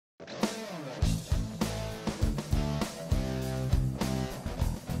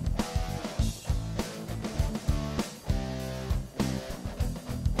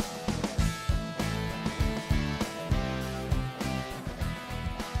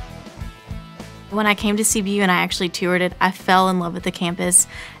When I came to CBU and I actually toured it, I fell in love with the campus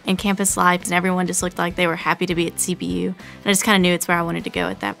and campus life, and everyone just looked like they were happy to be at CBU. And I just kind of knew it's where I wanted to go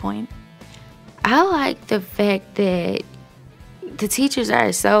at that point. I like the fact that the teachers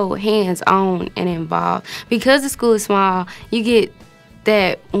are so hands-on and involved. Because the school is small, you get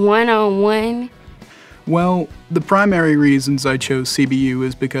that one-on-one. Well, the primary reasons I chose CBU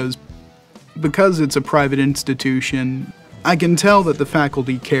is because it's a private institution. I can tell that the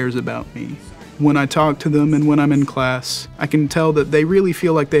faculty cares about me. When I talk to them and when I'm in class, I can tell that they really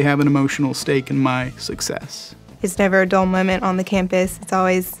feel like they have an emotional stake in my success. It's never a dull moment on the campus. It's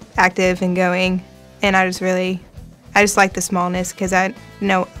always active and going, and I just like the smallness because I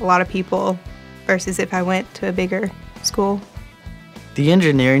know a lot of people versus if I went to a bigger school. The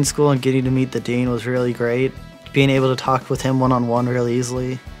engineering school and getting to meet the dean was really great. Being able to talk with him one-on-one really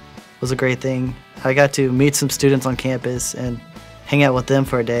easily was a great thing. I got to meet some students on campus and hang out with them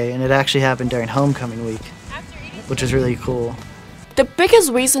for a day, and it actually happened during homecoming week, which was really cool. The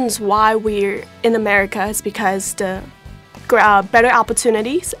biggest reasons why we're in America is because the better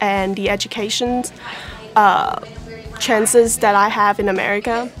opportunities and the education chances that I have in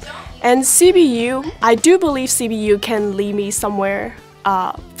America. And CBU, I do believe CBU can lead me somewhere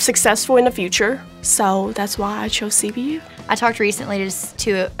successful in the future, so that's why I chose CBU. I talked recently just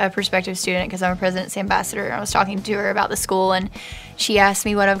to a prospective student because I'm a President's Ambassador, and I was talking to her about the school, and she asked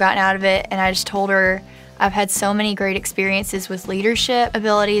me what I've gotten out of it, and I just told her I've had so many great experiences with leadership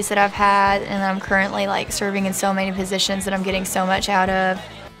abilities that I've had, and I'm currently like serving in so many positions that I'm getting so much out of.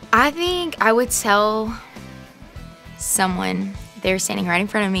 I think I would tell someone, they were standing right in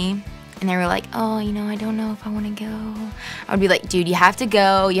front of me, and they were like, oh, you know, I don't know if I want to go. I would be like, dude, you have to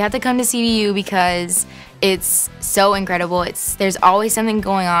go. You have to come to CBU because it's so incredible. There's always something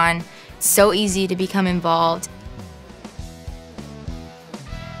going on. It's so easy to become involved.